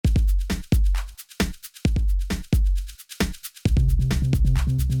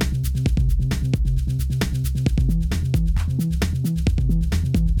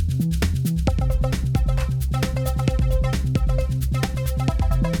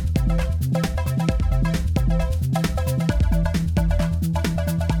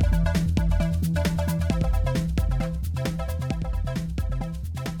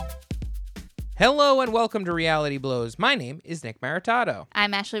Hello and welcome to Reality Blows. My name is Nick Maritato.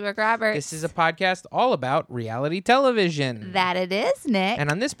 I'm Ashley McRoberts. This is a podcast all about reality television. That it is, Nick. And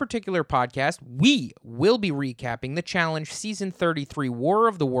on this particular podcast, we will be recapping the Challenge Season 33 War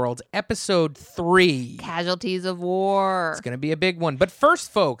of the Worlds, Episode 3. Casualties of War. It's going to be a big one. But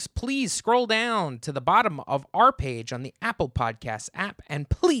first, folks, please scroll down to the bottom of our page on the Apple Podcasts app. And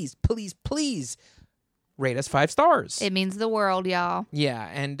please rate us 5 stars. It means the world, y'all. Yeah,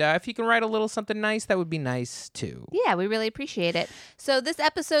 and if you can write a little something nice, that would be nice, too. Yeah, we really appreciate it. So this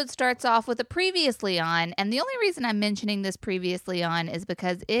episode starts off with a previously on, and the only reason I'm mentioning this previously on is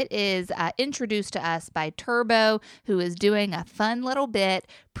because it is introduced to us by Turbo, who is doing a fun little bit,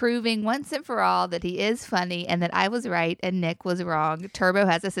 proving once and for all that he is funny and that I was right and Nick was wrong. Turbo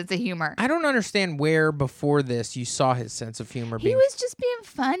has a sense of humor. I don't understand where before this you saw his sense of humor being... He was just being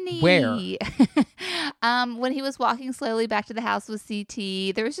funny. Where? When he was walking slowly back to the house with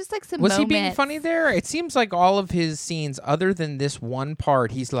CT, there was just like some Was moments. he being funny there? It seems like all of his scenes, other than this one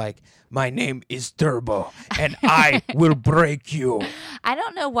part, he's like, my name is Turbo, and I will break you. I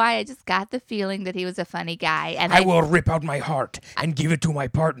don't know why. I just got the feeling that he was a funny guy. And I will rip out my heart and give it to my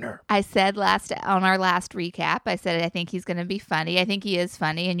partner. I said on our last recap, I said, I think he's going to be funny. I think he is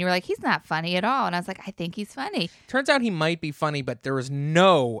funny. And you were like, he's not funny at all. And I was like, I think he's funny. Turns out he might be funny, but there was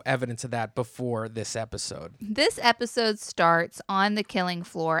no evidence of that before this episode. This episode starts on the killing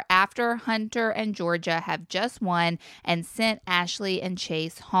floor after Hunter and Georgia have just won and sent Ashley and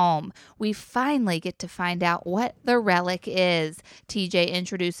Chase home. We finally get to find out what the relic is. TJ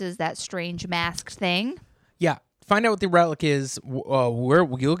introduces that strange masked thing. Yeah. Find out what the relic is. You're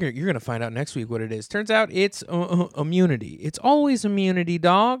going to find out next week what it is. Turns out it's immunity. It's always immunity,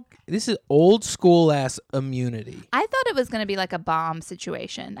 dog. This is old school ass immunity. I thought it was going to be like a bomb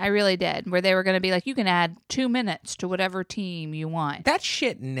situation. I really did. Where they were going to be like, you can add 2 minutes to whatever team you want. That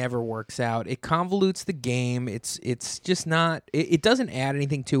shit never works out. It convolutes the game. It's just not, it doesn't add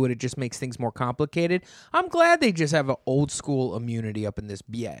anything to it. It just makes things more complicated. I'm glad they just have an old school immunity up in this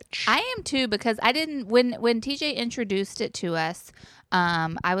bitch. I am too, because I didn't, when TJ introduced it to us,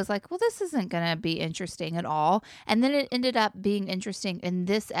 I was like, well, this isn't going to be interesting at all. And then it ended up being interesting in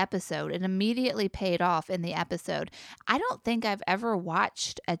this episode. It immediately paid off in the episode. I don't think I've ever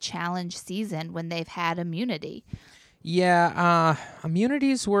watched a challenge season when they've had immunity. Yeah,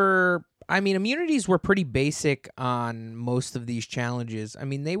 immunities were pretty basic on most of these challenges. I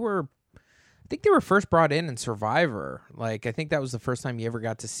mean, I think they were first brought in Survivor. Like, I think that was the first time you ever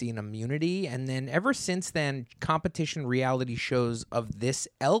got to see an immunity. And then ever since then, competition reality shows of this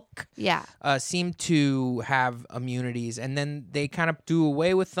ilk seem to have immunities. And then they kind of do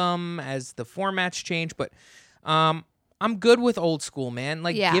away with them as the formats change. But I'm good with old school, man.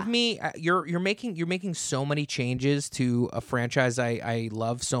 Like, give me you're making so many changes to a franchise I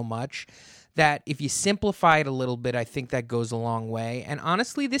love so much, that if you simplify it a little bit, I think that goes a long way. And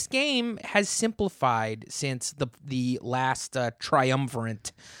honestly, this game has simplified since the last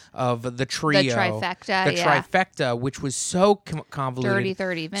triumvirate of the trio. The trifecta. Which was so convoluted. Dirty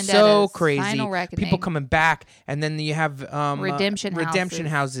 30, Vendettas, so crazy. Final Reckoning. People coming back, and then you have redemption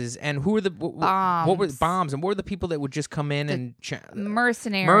houses. And who are the bombs. What were the bombs? And what were the people that would just come in and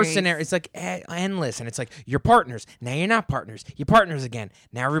mercenaries? It's like endless, and it's like you're partners. Now you're not partners. You're partners again.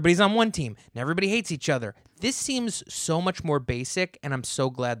 Now everybody's on one team. Now everybody hates each other. This seems so much more basic, and I'm so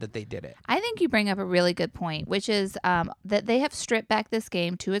glad that they did it. I think you bring up a really good point, which is that they have stripped back this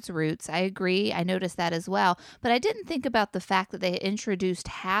game to its roots. I agree. I noticed that as well. But I didn't think about the fact that they introduced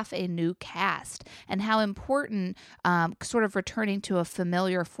half a new cast and how important sort of returning to a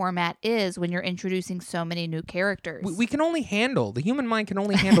familiar format is when you're introducing so many new characters. The human mind can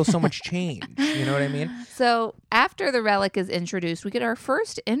only handle so much change. You know what I mean? So after the relic is introduced, we get our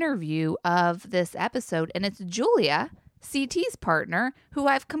first interview of this episode, and it's Julia, CT's partner, who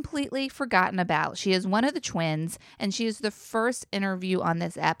I've completely forgotten about. She is one of the twins, and she is the first interview on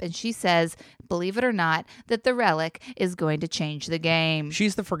this app, and she says, believe it or not, that the relic is going to change the game.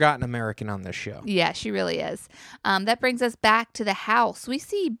 She's the forgotten American on this show. Yeah, she really is. That brings us back to the house. We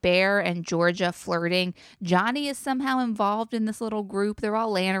see Bear and Georgia flirting. Johnny is somehow involved in this little group. They're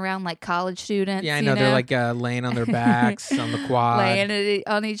all laying around like college students. Yeah, I know. They're like laying on their backs on the quad. Laying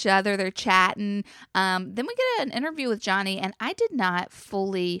on each other. They're chatting. Then we get an interview with Johnny, and I did not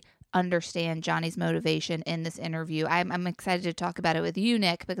fully understand Johnny's motivation in this interview. I'm excited to talk about it with you,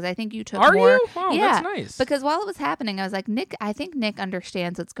 Nick, because I think you took Are more. you? Oh, yeah, that's nice. because while it was happening, I was like, Nick, I think Nick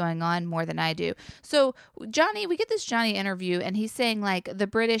understands what's going on more than I do. So Johnny, we get this Johnny interview, and he's saying like the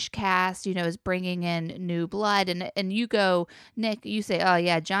British cast, is bringing in new blood, and you go, Nick, you say, oh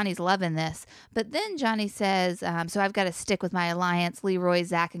yeah, Johnny's loving this, but then Johnny says, so I've got to stick with my alliance, Leroy,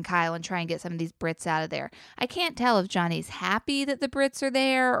 Zach, and Kyle, and try and get some of these Brits out of there. I can't tell if Johnny's happy that the Brits are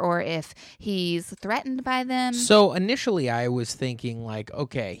there or if he's threatened by them. So initially I was thinking like,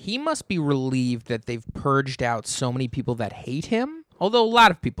 okay, he must be relieved that they've purged out so many people that hate him. Although a lot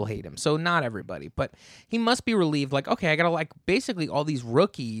of people hate him, so not everybody. But he must be relieved, like, okay, I got to like basically all these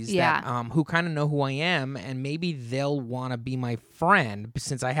rookies that who kind of know who I am, and maybe they'll want to be my friend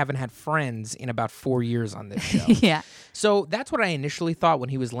since I haven't had friends in about 4 years on this show. Yeah. So that's what I initially thought when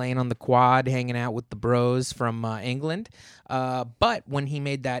he was laying on the quad, hanging out with the bros from England. But when he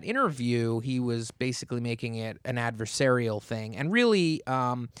made that interview, he was basically making it an adversarial thing, and really,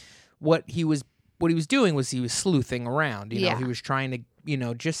 what he was doing was he was sleuthing around. You know, he was trying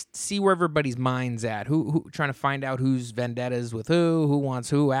to, just see where everybody's mind's at. Who trying to find out who's vendettas with who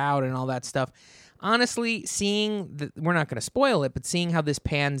wants who out, and all that stuff. Honestly, we're not going to spoil it, but seeing how this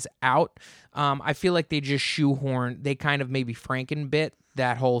pans out, I feel like they just they kind of maybe Frankenbit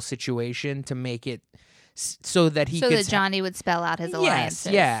that whole situation to make it so that Johnny would spell out his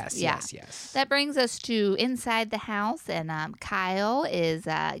alliances. Yes. That brings us to inside the house, and Kyle is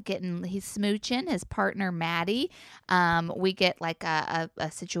he's smooching his partner Maddie. We get like a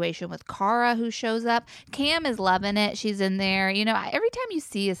situation with Cara who shows up. Cam is loving it. She's in there. Every time you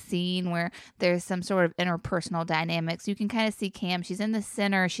see a scene where there's some sort of interpersonal dynamics, you can kind of see Cam. She's in the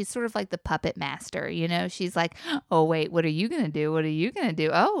center. She's sort of like the puppet master. She's like, oh wait, what are you gonna do? What are you gonna do?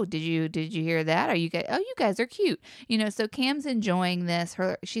 Oh, did you hear that? Are you guys? Oh, you guys are cute. So Cam's enjoying this.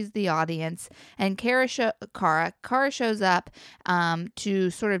 She's the audience, and Cara shows up to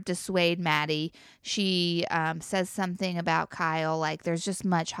sort of dissuade Maddie. She says something about Kyle, like, there's just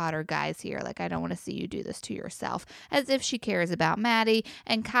much hotter guys here. Like, I don't want to see you do this to yourself, as if she cares about Maddie.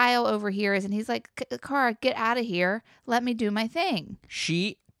 And Kyle overhears, and he's like, Cara, get out of here. Let me do my thing.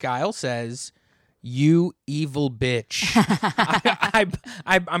 Kyle says, you evil bitch.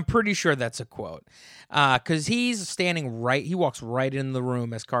 I'm pretty sure that's a quote. Because he's standing he walks right in the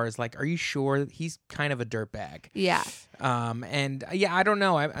room as Cara's like, are you sure? He's kind of a dirtbag. Yeah. And I don't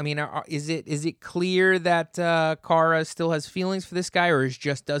know. I mean, is it clear that Cara still has feelings for this guy, or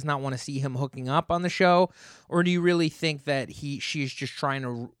just does not want to see him hooking up on the show? Or do you really think that she's just trying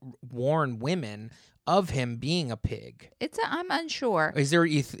to warn women of him being a pig? I'm unsure. Is there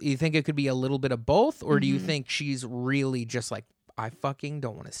you think it could be a little bit of both, or do you think she's really just like, I fucking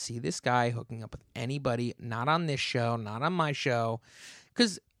don't want to see this guy hooking up with anybody, not on this show, not on my show?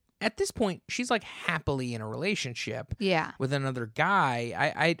 Because at this point, she's like happily in a relationship with another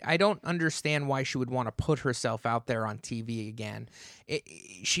guy. I don't understand why she would want to put herself out there on TV again.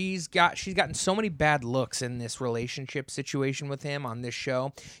 She's gotten so many bad looks in this relationship situation with him on this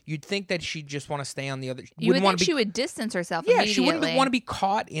show. You'd think that she'd just want to stay on the other. You would think she would distance herself. Yeah, she wouldn't want to be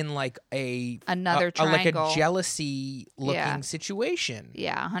caught in like another triangle, like a jealousy looking situation.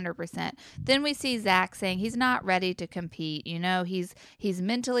 Yeah, 100%. Then we see Zach saying he's not ready to compete. He's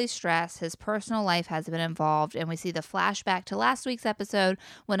mentally stressed. His personal life has been involved, and we see the flashback to last week's episode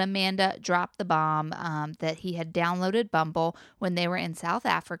when Amanda dropped the bomb that he had downloaded Bumble when they were in South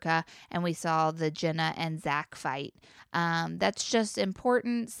Africa, and we saw the Jenna and Zach fight. That's just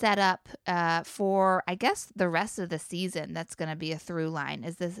important setup for, I guess, the rest of the season. That's going to be a through line,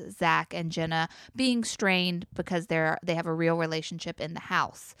 is this Zach and Jenna being strained because they have a real relationship in the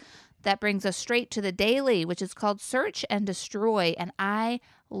house. That brings us straight to the daily, which is called Search and Destroy, and I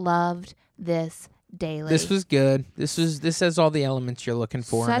loved this daily. This was good. This has all the elements you're looking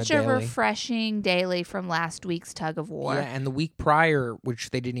for. Such a refreshing daily from last week's Tug of War. Yeah, and the week prior,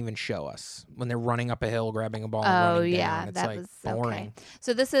 which they didn't even show us, when they're running up a hill, grabbing a ball, and running down. It's that was boring. Okay.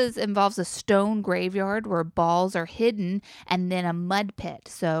 So this involves a stone graveyard where balls are hidden, and then a mud pit.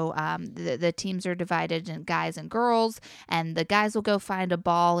 So the teams are divided in guys and girls, and the guys will go find a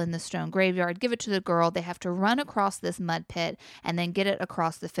ball in the stone graveyard, give it to the girl. They have to run across this mud pit and then get it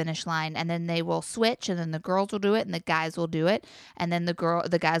across the finish line, and then they will swim switch, and then the girls will do it and the guys will do it, and then the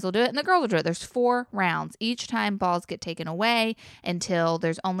guys will do it and the girls will do it. There's 4 rounds. Each time balls get taken away until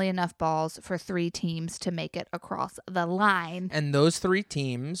there's only enough balls for 3 teams to make it across the line. And those 3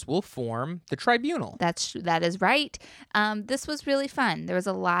 teams will form the tribunal. That is right. This was really fun. There was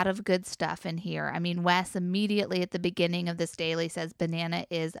a lot of good stuff in here. I mean, Wes immediately at the beginning of this daily says, "Banana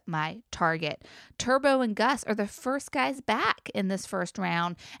is my target." Turbo and Gus are the first guys back in this first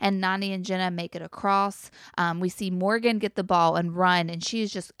round, and Nany and Jenna make it across. We see Morgan get the ball and run, and she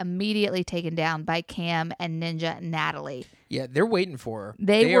is just immediately taken down by Cam and Ninja Natalie. Yeah, they're waiting for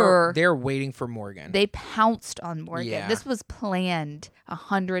her. They're waiting for Morgan. They pounced on Morgan. Yeah. This was planned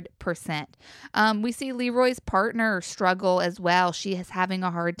 100%. We see Leroy's partner struggle as well. She is having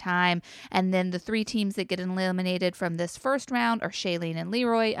a hard time. And then the 3 teams that get eliminated from this first round are Shailene and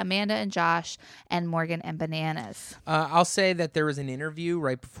Leroy, Amanda and Josh, and Morgan and Bananas. I'll say that there was an interview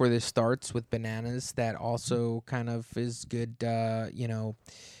right before this starts with Bananas that also kind of is good,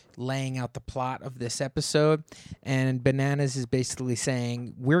 laying out the plot of this episode. And Bananas is basically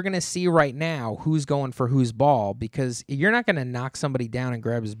saying, we're going to see right now who's going for whose ball, because you're not going to knock somebody down and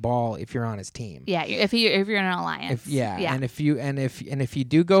grab his ball if you're on his team. Yeah, if you're in an alliance. And if you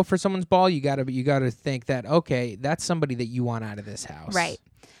do go for someone's ball, you got to think that, okay, that's somebody that you want out of this house. Right.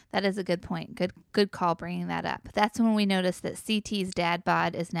 That is a good point. Good call bringing that up. That's when we notice that CT's dad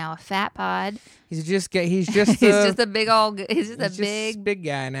bod is now a fat bod. He's just he's just a big big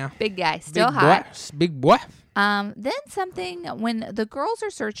guy now. Big guy, still big hot. Big boy. Then something, when the girls are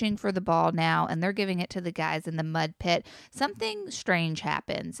searching for the ball now and they're giving it to the guys in the mud pit, something strange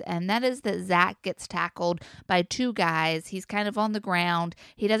happens. And that is that Zach gets tackled by 2 guys. He's kind of on the ground.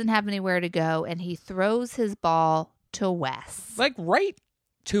 He doesn't have anywhere to go. And he throws his ball to Wes. Like right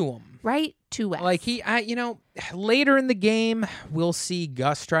to him. Right to Wes. Like later in the game, we'll see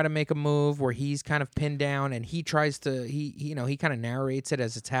Gus try to make a move where he's kind of pinned down and he tries to, he kind of narrates it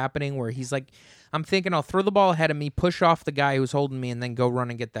as it's happening, where he's like, I'm thinking I'll throw the ball ahead of me, push off the guy who's holding me, and then go run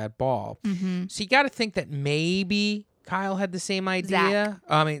and get that ball. Mm-hmm. So you got to think that maybe Kyle had the same idea.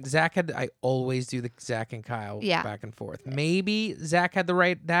 Zach had. I always do the Zach and Kyle back and forth. Maybe Zach had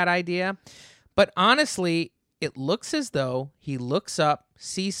that idea, but honestly, it looks as though he looks up,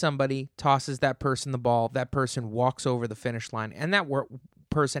 sees somebody, tosses that person the ball. That person walks over the finish line, and that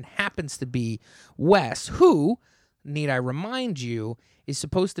person happens to be Wes, who, need I remind you, is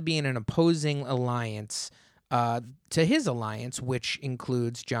supposed to be in an opposing alliance to his alliance, which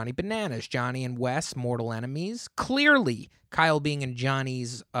includes Johnny Bananas. Johnny and Wes, mortal enemies. Clearly, Kyle being in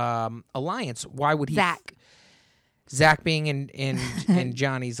Johnny's alliance. Why would he? Zach being in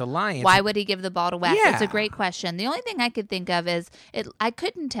Johnny's alliance. Why would he give the ball to Wes? Yeah. It's a great question. The only thing I could think of is I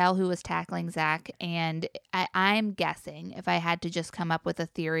couldn't tell who was tackling Zach, and I'm guessing, if I had to just come up with a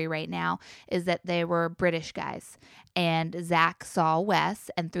theory right now, is that they were British guys, and Zach saw Wes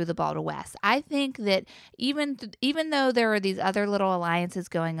and threw the ball to Wes. I think that even though there are these other little alliances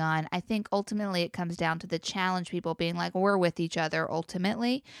going on, I think ultimately it comes down to the challenge people being like, we're with each other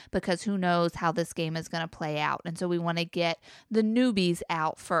ultimately, because who knows how this game is going to play out. And so we want to get the newbies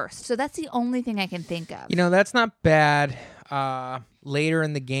out first. So that's the only thing I can think of. That's not bad. Later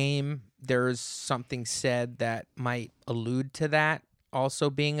in the game, there's something said that might allude to that also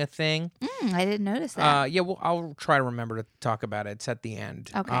being a thing. I didn't notice that. Well, I'll try to remember to talk about it. It's at the end.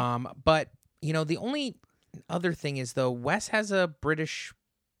 Okay. But, the only other thing is, though, Wes has a British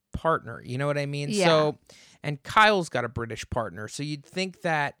partner. You know what I mean? Yeah. So, and Kyle's got a British partner. So you'd think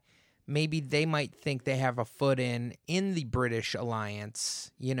that maybe they might think they have a foot in the British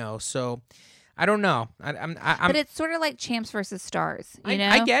alliance, so I don't know. But it's sort of like champs versus stars,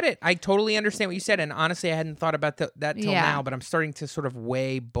 I get it. I totally understand what you said. And honestly, I hadn't thought about that till now, but I'm starting to sort of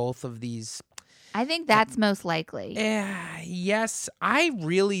weigh both of these. I think that's most likely. Yes, I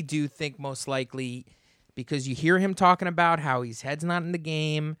really do think most likely, because you hear him talking about how his head's not in the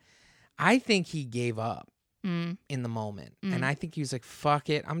game. I think he gave up in the moment. And I think he was like, fuck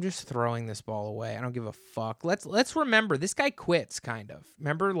it. I'm just throwing this ball away. I don't give a fuck. Let's remember, this guy quits, kind of.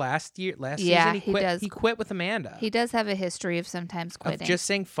 Remember last season he quit? Does. He quit with Amanda. He does have a history of sometimes quitting. Of just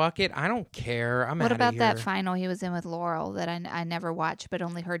saying, fuck it. I don't care. I'm What out about of that here. final he was in with Laurel that I never watched but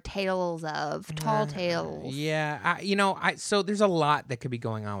only heard tales of? Tall tales. Yeah. So there's a lot that could be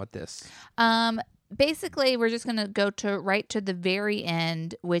going on with this. Basically, we're just going to go right to the very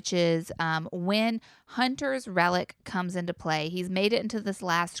end, which is when Hunter's relic comes into play. He's made it into this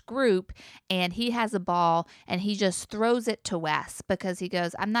last group, and he has a ball, and he just throws it to Wes because he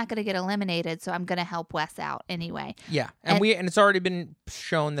goes, I'm not going to get eliminated, so I'm going to help Wes out anyway. Yeah, and it's already been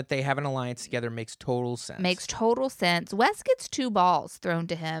shown that they have an alliance together. Makes total sense. Makes total sense. Wes gets 2 balls thrown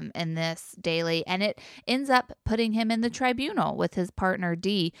to him in this daily, and it ends up putting him in the tribunal with his partner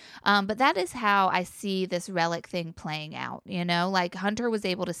D. But that is how I see this relic thing playing out. You know, like Hunter was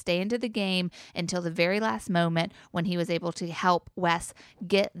able to stay into the game until the very last moment when he was able to help Wes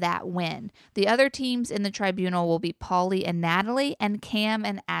get that win. The other teams in the tribunal will be Paulie and Natalie and Cam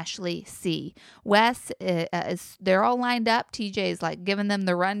and Ashley C. Wes, they're all lined up. TJ's like giving them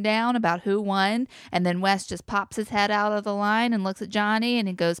the rundown about who won, and then Wes just pops his head out of the line and looks at Johnny and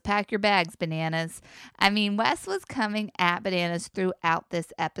he goes, pack your bags, Bananas. I mean, Wes was coming at Bananas throughout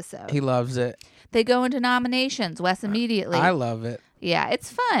this episode. He loves it. They go into nominations. Wes immediately. I love it. Yeah,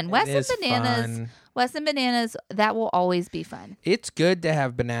 it's fun. Wes and Bananas, that will always be fun. It's good to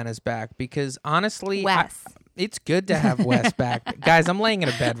have Bananas back because honestly, Wes. It's good to have Wes back. Guys, I'm laying in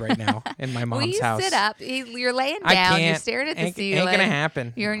a bed right now in my mom's Will you house. Sit up? You're laying down. I can't. You're staring at the ceiling. Ain't gonna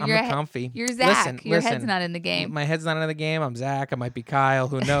happen. You're comfy. You're Zach. Your listen. head's not in the game. My head's not in the game. I'm Zach. I might be Kyle.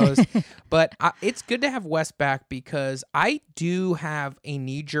 Who knows? But it's good to have Wes back because I do have a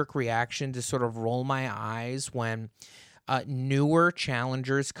knee-jerk reaction to sort of roll my eyes when newer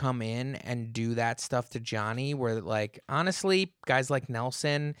challengers come in and do that stuff to Johnny, where, like, honestly, guys like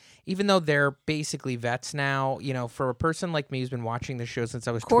Nelson, even though they're basically vets now, you know, for a person like me who's been watching the show since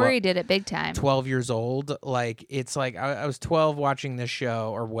I was Corey did it big time. 12 years old, like, it's like I was 12 watching this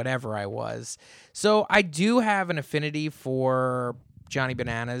show or whatever I was. So I do have an affinity for Johnny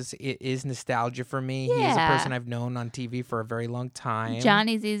Bananas. It is nostalgia for me. Yeah. He is a person I've known on TV for a very long time.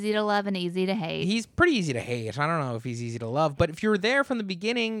 Johnny's easy to love and easy to hate. He's pretty easy to hate. I don't know if he's easy to love, but if you were there from the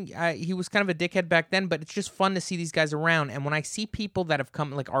beginning, he was kind of a dickhead back then, but it's just fun to see these guys around. And when I see people that have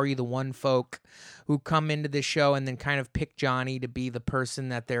come, like Are You the One folk, who come into this show and then kind of pick Johnny to be the person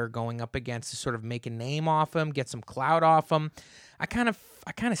that they're going up against to sort of make a name off him, get some clout off him, I kind of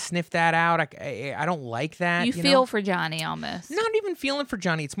sniff that out. I don't like that. You feel for Johnny almost. Not even feeling for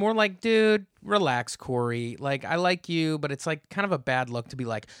Johnny. It's more like, dude, relax, Corey. Like, I like you, but it's like kind of a bad look to be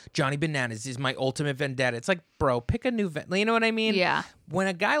like, Johnny Bananas is my ultimate vendetta. It's like, bro, pick a new you know what I mean? Yeah. When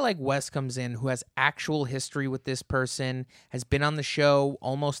a guy like Wes comes in who has actual history with this person, has been on the show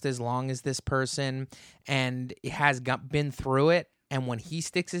almost as long as this person, and has been through it, and when he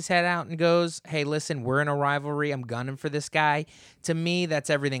sticks his head out and goes, hey, listen, we're in a rivalry, I'm gunning for this guy, to me, that's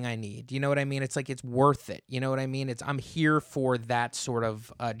everything I need. You know what I mean? It's like, it's worth it. You know what I mean? I'm here for that sort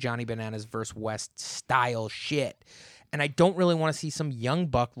of Johnny Bananas versus West style shit. And I don't really want to see some young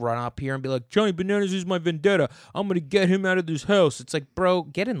buck run up here and be like, Johnny Bananas is my vendetta. I'm going to get him out of this house. It's like, bro,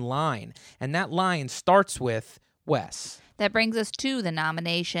 get in line. And that line starts with Wes. That brings us to the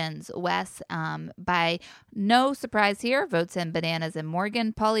nominations. Wes, by no surprise here, votes in Bananas and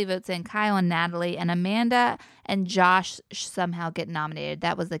Morgan. Paulie votes in Kyle and Natalie. And Amanda and Josh somehow get nominated.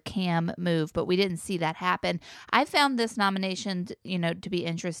 That was the Cam move, but we didn't see that happen. I found this nomination, to be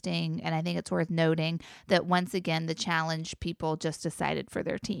interesting, and I think it's worth noting that once again, the challenge people just decided for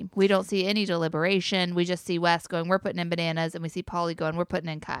their team. We don't see any deliberation. We just see Wes going, we're putting in Bananas, and we see Paulie going, we're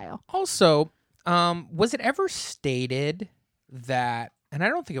putting in Kyle. Also, was it ever stated that, and I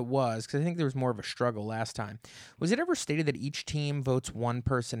don't think it was, because I think there was more of a struggle last time, was it ever stated that each team votes one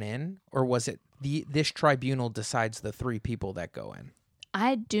person in, or was it this tribunal decides the 3 people that go in?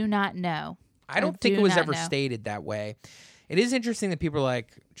 I do not know. I don't think it was ever stated that way. It is interesting that people are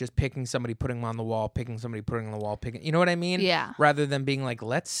like just picking somebody, putting them on the wall, picking somebody, putting them on the wall, you know what I mean? Yeah. Rather than being like,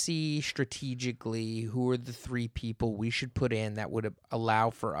 let's see strategically who are the 3 people we should put in that would allow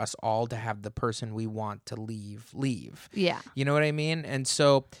for us all to have the person we want to leave. Yeah. You know what I mean? And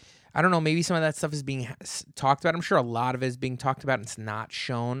so, I don't know, maybe some of that stuff is being talked about. I'm sure a lot of it is being talked about and it's not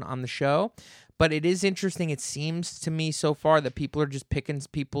shown on the show. But it is interesting. It seems to me so far that people are just picking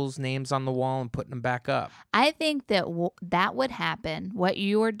people's names on the wall and putting them back up. I think that that would happen, what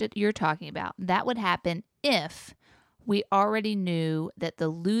you're talking about, that would happen if we already knew that the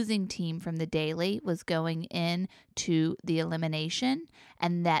losing team from the daily was going into the elimination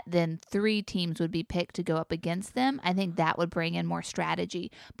and that then 3 teams would be picked to go up against them. I think that would bring in more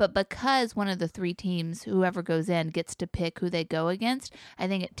strategy. But because one of the 3 teams, whoever goes in, gets to pick who they go against, I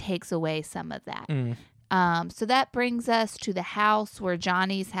think it takes away some of that. So that brings us to the house where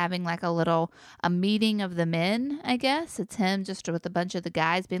Johnny's having like a meeting of the men, I guess. It's him just with a bunch of the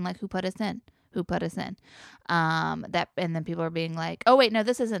guys being like, who put us in? who put us in. And then people are being like, oh wait, no,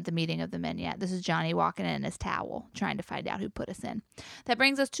 this isn't the meeting of the men yet. This is Johnny walking in his towel trying to find out who put us in. That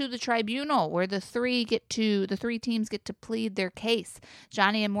brings us to the tribunal where the three teams get to plead their case.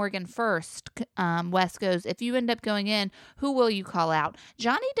 Johnny and Morgan first. Wes goes, if you end up going in, who will you call out?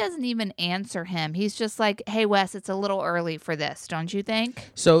 Johnny doesn't even answer him. He's just like, hey Wes, it's a little early for this, don't you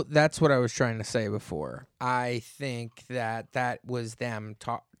think? So that's what I was trying to say before. I think that was them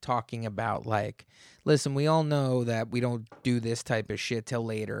talking about, like, listen, we all know that we don't do this type of shit till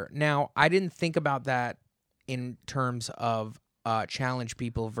later. Now, I didn't think about that in terms of challenge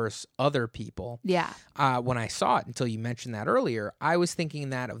people versus other people. Yeah. When I saw it, until you mentioned that earlier, I was thinking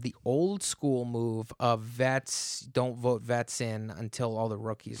that of the old school move of vets don't vote vets in until all the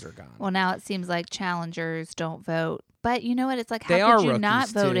rookies are gone. Well, now it seems like challengers don't vote. But you know what? It's like, They how are could you not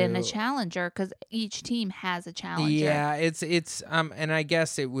rookies, vote in a too. challenger? Because each team has a challenger. Yeah, it's and I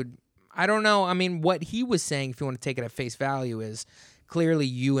guess it would. I don't know. I mean, what he was saying, if you want to take it at face value, is clearly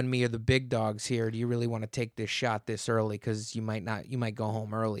you and me are the big dogs here. Do you really want to take this shot this early? Because you might go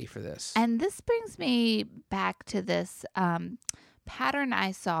home early for this. And this brings me back to this pattern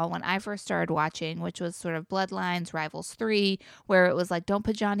I saw when I first started watching, which was sort of Bloodlines, Rivals 3, where it was like, don't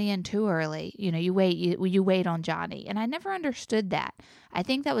put Johnny in too early. You know, you wait on Johnny. And I never understood that. I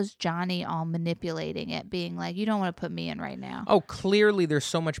think that was Johnny all manipulating it, being like, you don't want to put me in right now. Oh, clearly there's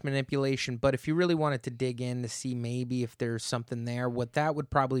so much manipulation, but if you really wanted to dig in to see maybe if there's something there, what that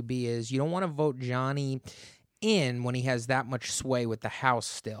would probably be is you don't want to vote Johnny in when he has that much sway with the house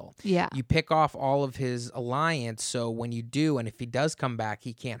still. Yeah. You pick off all of his alliance, so when you do, and if he does come back,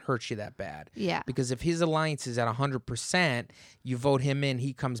 he can't hurt you that bad. Yeah. Because if his alliance is at 100%, you vote him in,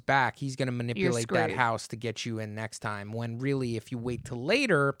 he comes back, he's going to manipulate that house to get you in next time. When really, if you wait till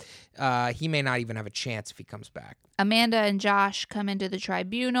later, he may not even have a chance if he comes back. Amanda and Josh come into the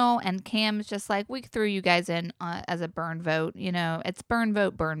tribunal, and Cam's just like, we threw you guys in as a burn vote. You know, it's burn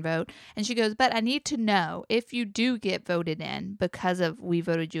vote, burn vote. And she goes, but I need to know if you do get voted in because of we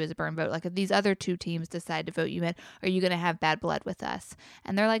voted you as a burn vote. Like, if these other two teams decide to vote you in, are you going to have bad blood with us?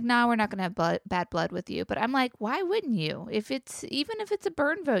 And they're like, no, we're not going to have bad blood with you. But I'm like, why wouldn't you? Even if it's a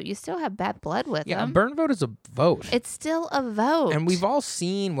burn vote, you still have bad blood with them. Yeah, a burn vote is a vote. It's still a vote. And we've all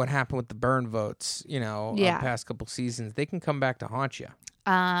seen what happened with the burn votes, you know, the past couple seasons. They can come back to haunt you.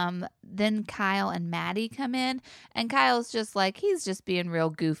 Then Kyle and Maddie come in, and Kyle's just like, he's just being real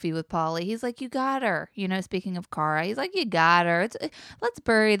goofy with Pauly. He's like, you got her. You know, speaking of Cara, he's like, you got her. Let's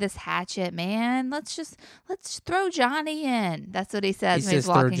bury this hatchet, man. Let's throw Johnny in. That's what he says when he's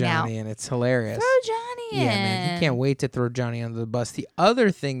walking throw out. Johnny in. It's hilarious. Throw Johnny in. Yeah, man, he can't wait to throw Johnny under the bus. The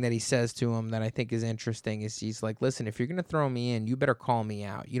other thing that he says to him that I think is interesting is he's like, listen, if you're going to throw me in, you better call me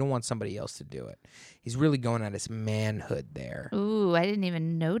out. You don't want somebody else to do it. He's really going at his manhood there. Ooh, I didn't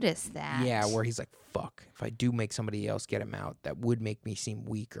even notice that. Yeah, where he's like, fuck, if I do make somebody else get him out, that would make me seem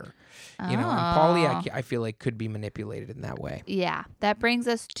weaker. You know, and Pauly, I feel like could be manipulated in that way. Yeah, that brings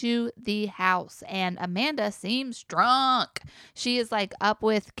us to the house, and Amanda seems drunk. She is like up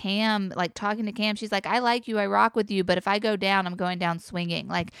with Cam, like talking to Cam. She's like, I like you, I rock with you, but if I go down, I'm going down swinging.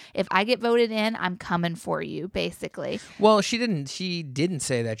 Like, if I get voted in, I'm coming for you, basically. Well, she didn't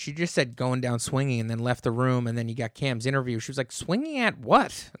say that. She just said going down swinging and then left the room, and then you got Cam's interview. She was like, swinging at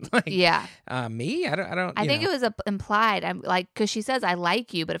what? Like, yeah. Me? I don't. I think it was implied. I'm like, because she says, I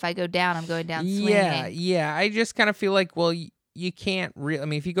like you, but if I go down, I'm going down swinging. Yeah. I just kind of feel like, well, you can't really. I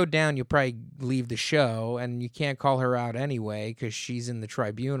mean, if you go down, you'll probably leave the show, and you can't call her out anyway because she's in the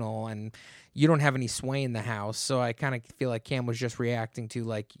tribunal, and you don't have any sway in the house. So I kind of feel like Cam was just reacting to,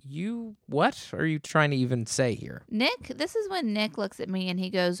 like, you, what are you trying to even say here? This is when Nick looks at me and he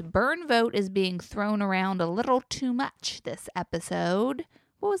goes, burn vote is being thrown around a little too much this episode.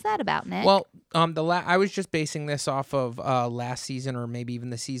 What was that about, Nick? Well, I was just basing this off of last season, or maybe even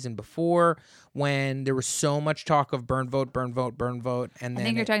the season before, when there was so much talk of burn vote, burn vote, burn vote, and then I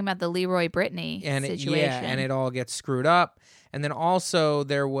think you're talking about the Leroy Brittany situation. And it all gets screwed up. And then also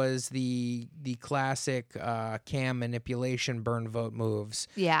there was the classic Cam manipulation burn vote moves,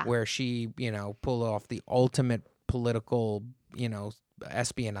 where she, you know, pulled off the ultimate political, you know,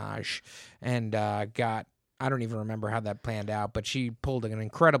 espionage, and got. I don't even remember how that planned out, but she pulled an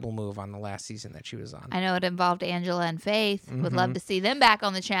incredible move on the last season that she was on. I know it involved Angela and Faith. Mm-hmm. Would love to see them back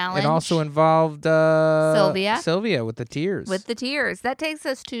on the challenge. It also involved Sylvia with the tears. That takes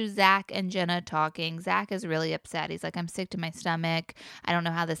us to Zach and Jenna talking. Zach is really upset. He's like, I'm sick to my stomach. I don't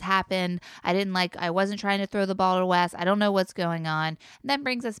know how this happened. I wasn't trying to throw the ball to Wes. I don't know what's going on. And that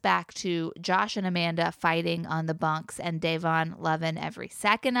brings us back to Josh and Amanda fighting on the bunks, and Davon loving every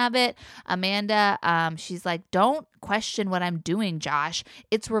second of it. Amanda, she's like, like, don't question what I'm doing, Josh.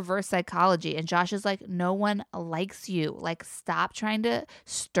 It's reverse psychology. And Josh is like, no one likes you. Like, stop trying to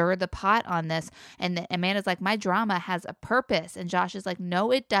stir the pot on this. And Amanda's like, my drama has a purpose. And Josh is like,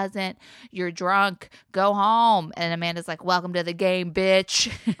 no, it doesn't. You're drunk. Go home. And Amanda's like, welcome to the game,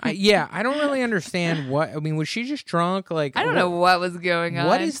 bitch. I don't really understand was she just drunk? Like, I don't know what was going on.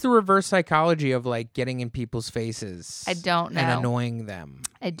 What is the reverse psychology of like getting in people's faces? I don't know. And annoying them.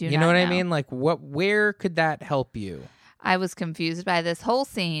 I do not know. You know what I mean? Like, where could that help you? I was confused by this whole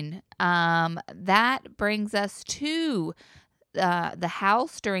scene. That brings us to the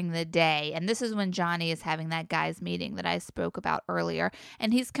house during the day. And this is when Johnny is having that guys meeting that I spoke about earlier.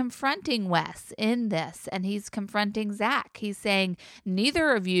 And he's confronting Wes in this. And he's confronting Zach. He's saying,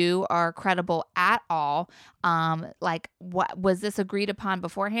 neither of you are credible at all. Like, what was this agreed upon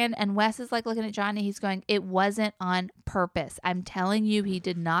beforehand? And Wes is like looking at Johnny. He's going, it wasn't on purpose. I'm telling you, he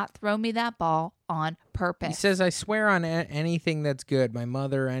did not throw me that ball on purpose. He says, I swear on anything that's good, my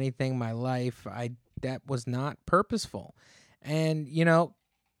mother, anything, my life, that was not purposeful. And,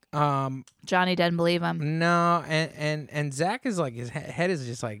 Johnny doesn't believe him. No, and Zach is like, his head is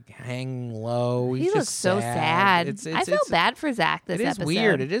just like hanging low. He looks so sad. I felt bad for Zach this episode. It is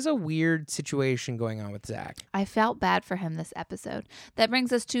weird. It is a weird situation going on with Zach. I felt bad for him this episode. That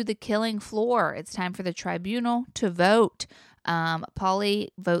brings us to the killing floor. It's time for the tribunal to vote. Paulie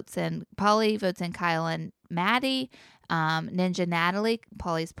votes in Kyle and Maddie. Ninja Natalie,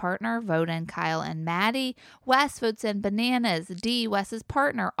 Paulie's partner, vote in Kyle and Maddie. Wes votes in Bananas. Dee, Wes's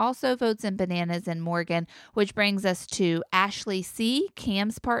partner, also votes in Bananas and Morgan, which brings us to Ashley C.,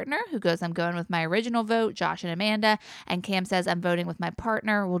 Cam's partner, who goes, I'm going with my original vote, Josh and Amanda. And Cam says, I'm voting with my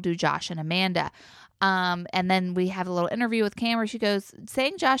partner. We'll do Josh and Amanda. And then we have a little interview with Cam where she goes,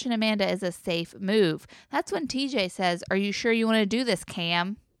 saying Josh and Amanda is a safe move. That's when TJ says, are you sure you want to do this,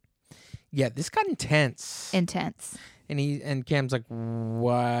 Cam? Yeah, this got intense. And Cam's like,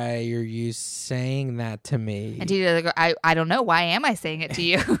 why are you saying that to me? And TJ's like, I don't know. Why am I saying it to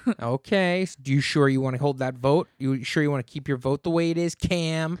you? Okay. So do you sure you want to hold that vote? You sure you want to keep your vote the way it is,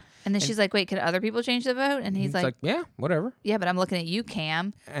 Cam? And then she's like, wait, can other people change the vote? And he's like, yeah, whatever. Yeah, but I'm looking at you,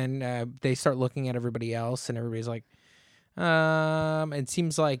 Cam. And they start looking at everybody else, and everybody's like, it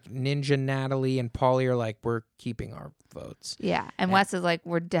seems like Ninja, Natalie, and Paulie are like, we're keeping our votes. Yeah. And Wes is like,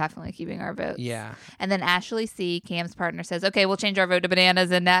 we're definitely keeping our votes. Yeah. And then Ashley C., Cam's partner, says, okay, we'll change our vote to Bananas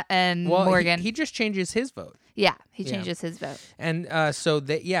and Morgan. He just changes his vote. Yeah. He changes his vote. And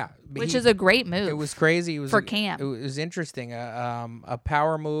which is a great move. It was crazy. It was for Cam. It was interesting. A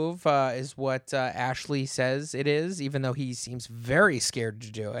power move is what Ashley says it is, even though he seems very scared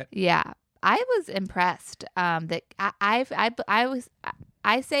to do it. Yeah. I was impressed that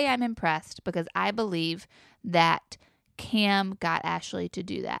I say I'm impressed because I believe that Cam got Ashley to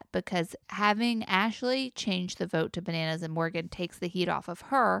do that, because having Ashley change the vote to Bananas and Morgan takes the heat off of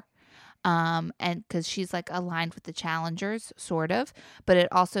her. And because she's like aligned with the challengers, sort of, but it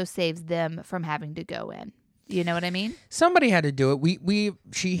also saves them from having to go in. You know what I mean? Somebody had to do it.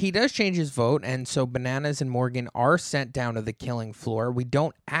 He does change his vote, and so Bananas and Morgan are sent down to the killing floor. We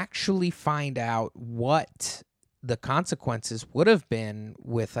don't actually find out what the consequences would have been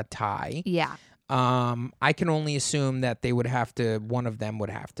with a tie. Yeah. I can only assume that one of them would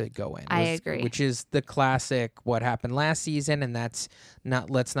have to go in. I agree. Which is the classic what happened last season, and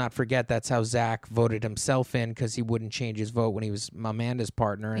let's not forget that's how Zach voted himself in, because he wouldn't change his vote when he was Amanda's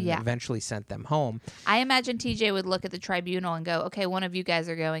partner, and eventually sent them home. I imagine TJ would look at the tribunal and go, okay, one of you guys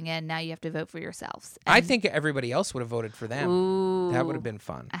are going in, now you have to vote for yourselves. And I think everybody else would have voted for them. Ooh, that would have been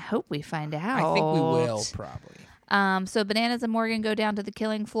fun. I hope we find out. I think we will, probably. So Bananas and Morgan go down to the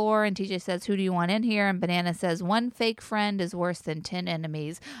killing floor, and TJ says, who do you want in here? And Banana says, one fake friend is worse than 10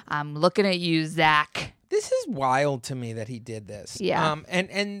 enemies. I'm looking at you, Zach. This is wild to me that he did this. Yeah.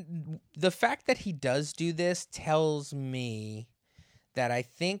 And the fact that he does do this tells me that I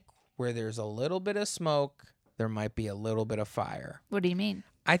think where there's a little bit of smoke, there might be a little bit of fire. What do you mean?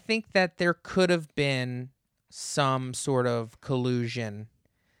 I think that there could have been some sort of collusion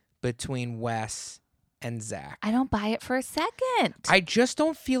between Wes and Zach. I don't buy it for a second. I just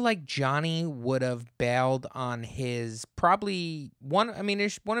don't feel like Johnny would have bailed on his one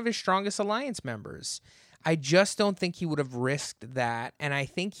of his strongest alliance members. I just don't think he would have risked that, and I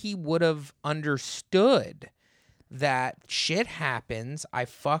think he would have understood that shit happens. I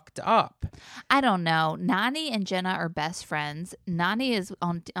fucked up. I don't know. Nany and Jenna are best friends. Nany is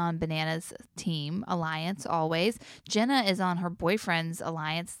on Banana's team alliance always. Jenna is on her boyfriend's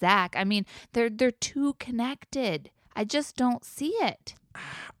alliance, Zach. I mean, they're too connected. I just don't see it.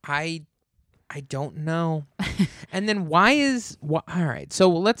 I I don't know. And then all right, so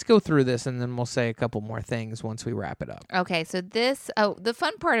let's go through this and then we'll say a couple more things once we wrap it up. Okay, so the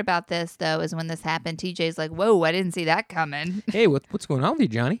fun part about this, though, is when this happened, TJ's like, whoa, I didn't see that coming. Hey, what's going on with you,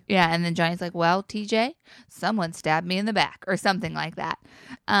 Johnny? Yeah, and then Johnny's like, well, TJ, someone stabbed me in the back or something like that.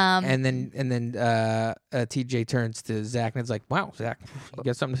 And then TJ turns to Zach and it's like, wow, Zach, you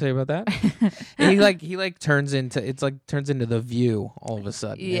got something to say about that? And he turns into The View all of a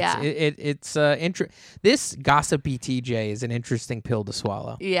sudden. Yeah. It's this gossipy TJ is an interesting pill to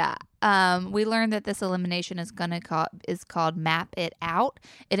swallow. Yeah. We learned that this elimination is called Map It Out.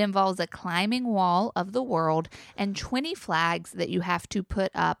 It involves a climbing wall of the world and 20 flags that you have to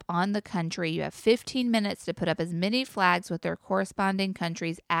put up on the country. You have 15 minutes to put up as many flags with their corresponding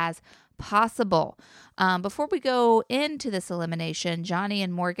countries as possible. Before we go into this elimination, Johnny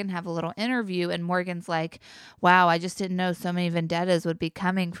and Morgan have a little interview, and Morgan's like, wow, I just didn't know so many vendettas would be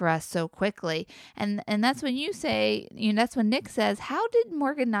coming for us so quickly. And that's when that's when Nick says, how did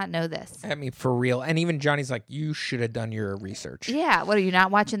Morgan not know this? I mean, for real. And even Johnny's like, you should have done your research. Yeah. What, are you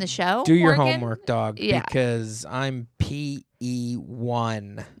not watching the show? Do your Morgan? homework, dog, Yeah. because I'm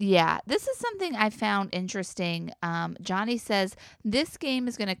PE1. Yeah, this is something I found interesting. Johnny says this game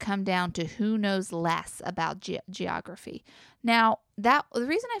is going to come down to who knows less about geography. Now, the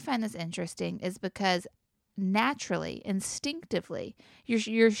reason I find this interesting is because naturally, instinctively,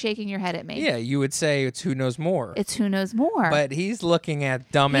 you're shaking your head at me. Yeah, you would say it's who knows more. It's who knows more. But he's looking at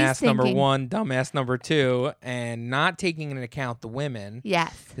dumbass He's number thinking- 1, dumbass number 2, and not taking into account the women.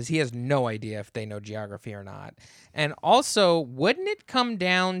 Yes. Because he has no idea if they know geography or not. And also, wouldn't it come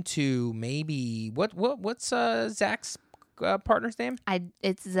down to maybe what's Zach's partner's name?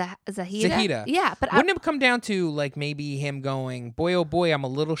 It's Zahida. Zahida. Yeah, but Wouldn't it come down to like maybe him going, boy, oh boy, I'm a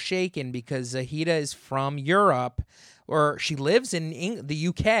little shaken because Zahida is from Europe, or she lives in the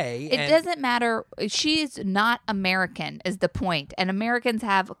UK. It doesn't matter. She's not American is the point. And Americans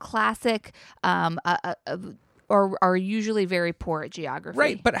have classic or are usually very poor at geography.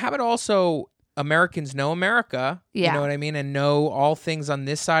 Right, but how about also Americans know America, Yeah. you know what I mean, and know all things on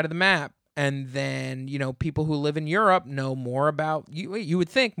this side of the map. And then, people who live in Europe know more about, you would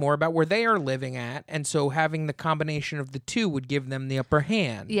think, more about where they are living at. And so having the combination of the two would give them the upper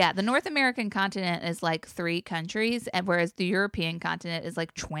hand. Yeah, the North American continent is like 3 countries, and whereas the European continent is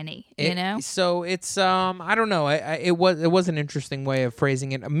like 20, So it's, I don't know. It was an interesting way of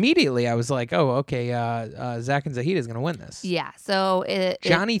phrasing it. Immediately, I was like, oh, okay, Zach and Zahida is going to win this. Yeah, so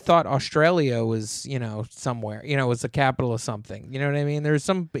Johnny thought Australia was, somewhere, was the capital of something. You know what I mean?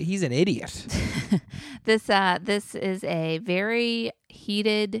 But he's an idiot. This is a very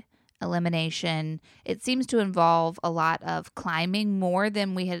heated elimination. It seems to involve a lot of climbing more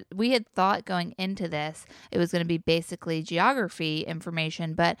than we had thought going into this. It was going to be basically geography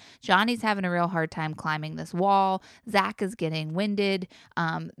information, but Johnny's having a real hard time climbing this wall. Zach is getting winded.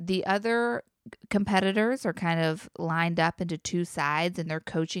 The other competitors are kind of lined up into 2 sides and they're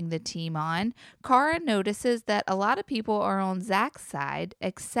coaching the team on. Cara notices that a lot of people are on Zach's side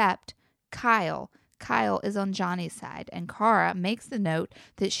except Kyle. Kyle is on Johnny's side, and Cara makes the note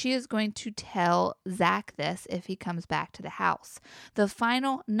that she is going to tell Zach this if he comes back to the house. The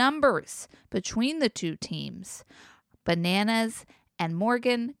final numbers between the 2 teams, Bananas and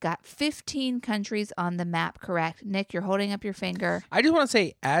Morgan, got 15 countries on the map correct. Nick, you're holding up your finger. I just want to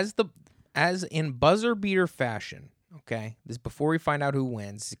say, as in buzzer beater fashion, okay, this is before we find out who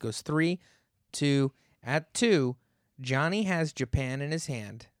wins. It goes 3, 2, at 2, Johnny has Japan in his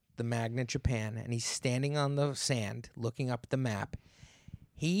hand, the magnet Japan, and he's standing on the sand looking up at the map.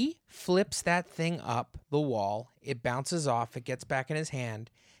 He flips that thing up the wall. It bounces off. It gets back in his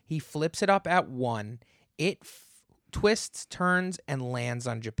hand. He flips it up at 1. It twists, turns, and lands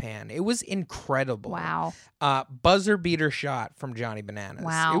on Japan. It was incredible. Wow. Buzzer beater shot from Johnny Bananas.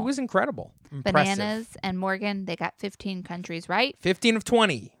 Wow. It was incredible. Impressive. Bananas and Morgan, they got 15 countries right. 15 of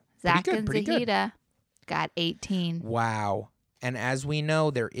 20. Zach Pretty and good, pretty good. Zahida got 18. Wow. And as we know,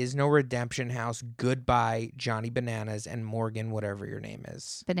 there is no redemption house. Goodbye, Johnny Bananas and Morgan, whatever your name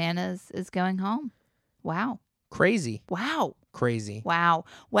is. Bananas is going home. Wow. Crazy. Wow. Crazy. Wow.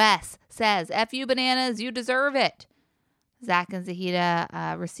 Wes says, F you, Bananas, you deserve it. Zach and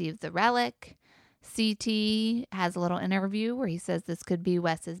Zahida received the relic. CT has a little interview where he says this could be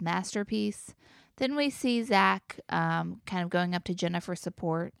Wes's masterpiece. Then we see Zach kind of going up to Jenna for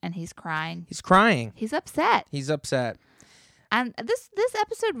support, and he's crying. He's crying. He's upset. He's upset. And this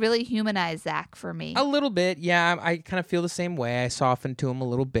episode really humanized Zach for me. A little bit, yeah. I kind of feel the same way. I softened to him a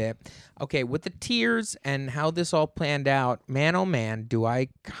little bit. Okay, with the tears and how this all planned out, man, oh man, do I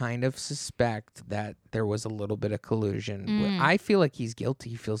kind of suspect that there was a little bit of collusion. I feel like he's guilty.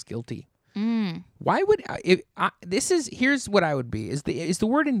 He feels guilty. Why would here's what I would be. Is the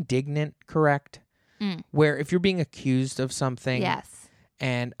word indignant correct? Where if you're being accused of something, Yes.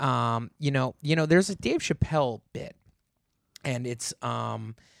 and there's a Dave Chappelle bit, and it's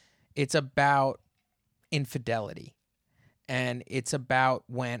about infidelity, and it's about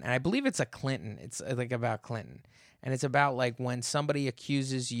and I believe it's it's like about Clinton, and it's about like when somebody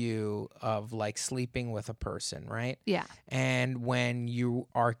accuses you of like sleeping with a person, right? Yeah. And when you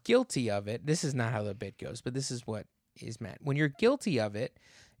are guilty of it, this is not how the bit goes, but this is what is meant. When you're guilty of it,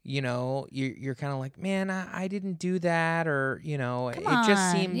 you're kind of like, man, I didn't do that, or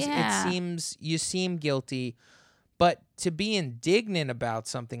it seems you seem guilty, but to be indignant about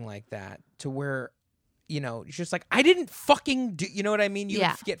something like that, to where, it's just like, I didn't fucking do, you know what I mean? You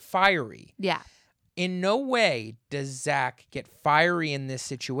get fiery. Yeah. In no way does Zach get fiery in this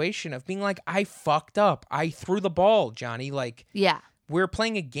situation of being like, I fucked up. I threw the ball, Johnny. Like, Yeah. we're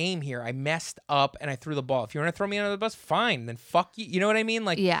playing a game here. I messed up and I threw the ball. If you want to throw me under the bus, fine. Then fuck you. You know what I mean?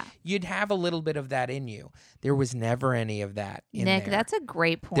 Like, you'd have a little bit of that in you. There was never any of that in Nick, there. that's a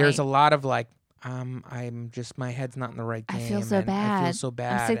great point. There's a lot of like, I'm just, my head's not in the right game. I feel so bad. I feel so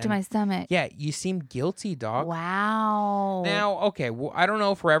bad. I'm sick to my stomach. Yeah, you seem guilty, dog. Wow. Now, okay, well, I don't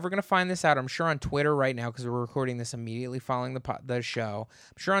know if we're ever going to find this out. I'm sure on Twitter right now, because we're recording this immediately following the show.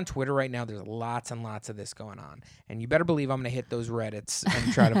 I'm sure on Twitter right now there's lots and lots of this going on. And you better believe I'm going to hit those Reddits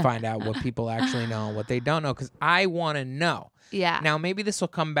and try to find out what people actually know and what they don't know, because I want to know. Yeah. Now, maybe this will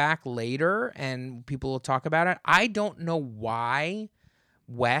come back later and people will talk about it. I don't know why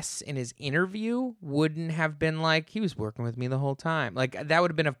Wes in his interview wouldn't have been like, he was working with me the whole time. Like, that would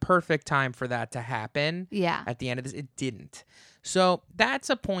have been a perfect time for that to happen. Yeah. At the end of this, it didn't. So that's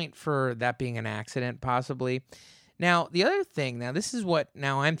a point for that being an accident, possibly. Now, the other thing, this is what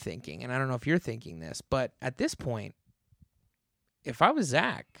now I'm thinking, and I don't know if you're thinking this, but at this point, if I was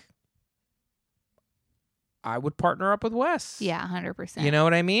Zach, I would partner up with Wes. Yeah, 100%. You know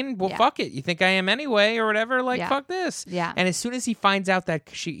what I mean? Well, fuck it. You think I am anyway, or whatever? Like, fuck this. Yeah. And as soon as he finds out that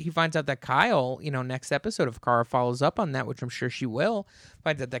Kyle, next episode, if Cara follows up on that, which I'm sure she will,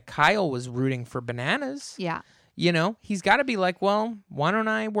 finds out that Kyle was rooting for Bananas. Yeah. He's got to be like, well, why don't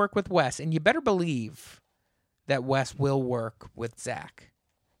I work with Wes? And you better believe that Wes will work with Zach.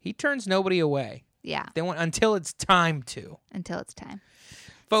 He turns nobody away. Yeah. They want until it's time to. Until it's time.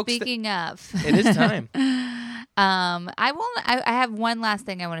 Folks, Speaking of, it is time. I have one last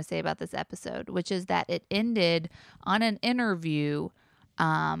thing I want to say about this episode, which is that it ended on an interview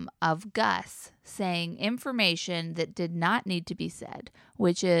of Gus saying information that did not need to be said,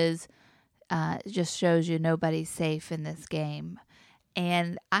 which is just shows you nobody's safe in this game.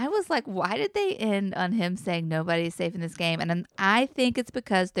 And I was like, why did they end on him saying nobody's safe in this game? And I think it's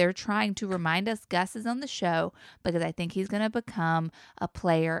because they're trying to remind us Gus is on the show, because I think he's going to become a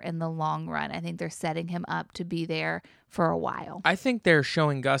player in the long run. I think they're setting him up to be there for a while. I think they're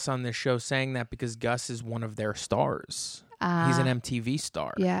showing Gus on this show saying that because Gus is one of their stars. He's an MTV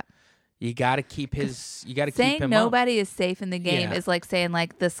star. Yeah. You got to keep his. You got to keep saying him nobody is safe in the game Yeah. is like saying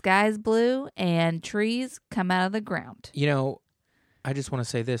like the sky's blue and trees come out of the ground. I just want to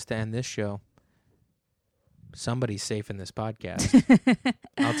say this to end this show. Somebody's safe in this podcast.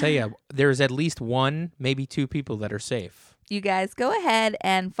 I'll tell you, there's at least one, maybe two people that are safe. You guys go ahead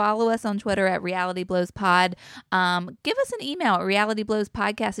and follow us on Twitter at RealityBlowsPod. Give us an email at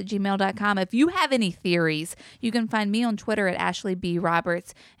realityblowspodcast@gmail.com. If you have any theories, you can find me on Twitter at Ashley B.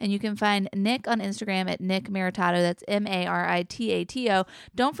 Roberts, and you can find Nick on Instagram at Nick Maritato. That's Maritato.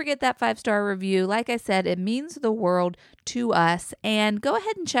 Don't forget that 5-star review. Like I said, it means the world to us. And go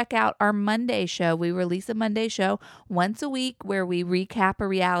ahead and check out our Monday show. We release a Monday show once a week where we recap a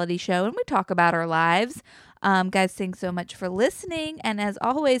reality show and we talk about our lives. Guys, thanks so much for listening. And as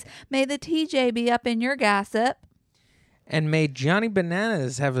always, may the TJ be up in your gossip. And may Johnny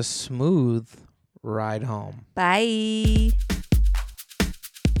Bananas have a smooth ride home. Bye.